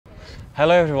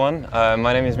Hello everyone,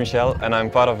 my name is Michel and I'm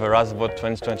part of the RASA board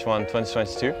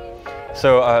 2021-2022.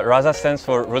 So RASA stands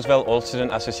for Roosevelt All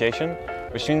Student Association,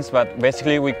 which means that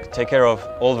basically we take care of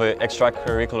all the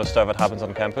extracurricular stuff that happens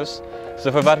on campus.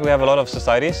 So for that we have a lot of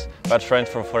societies that range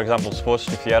from, for example, sports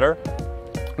to theater.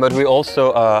 But we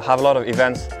also have a lot of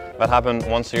events that happen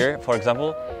once a year, for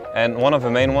example. And one of the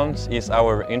main ones is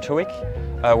our Introweek,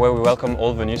 where we welcome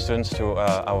all the new students to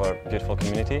our beautiful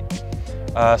community.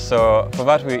 So for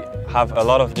that we have a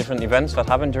lot of different events that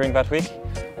happen during that week.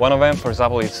 One of them, for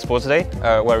example, is Sports Day,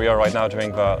 where we are right now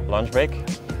during the lunch break.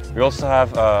 We also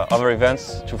have other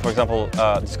events to, for example,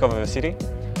 discover the city,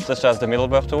 such as the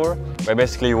Middelburg tour, where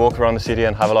basically you walk around the city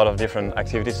and have a lot of different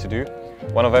activities to do.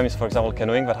 One of them is, for example,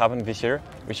 canoeing that happened this year,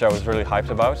 which I was really hyped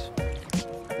about.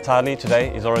 Sadly,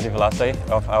 today is already the last day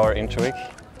of our Introweek.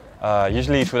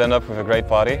 Usually it would end up with a great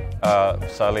party.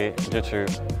 Sadly, due to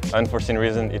unforeseen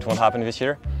reason, it won't happen this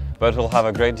year. But we'll have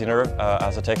a great dinner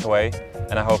as a takeaway,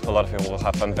 and I hope a lot of you will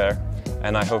have fun there.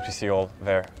 And I hope to see you all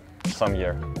there some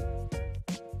year.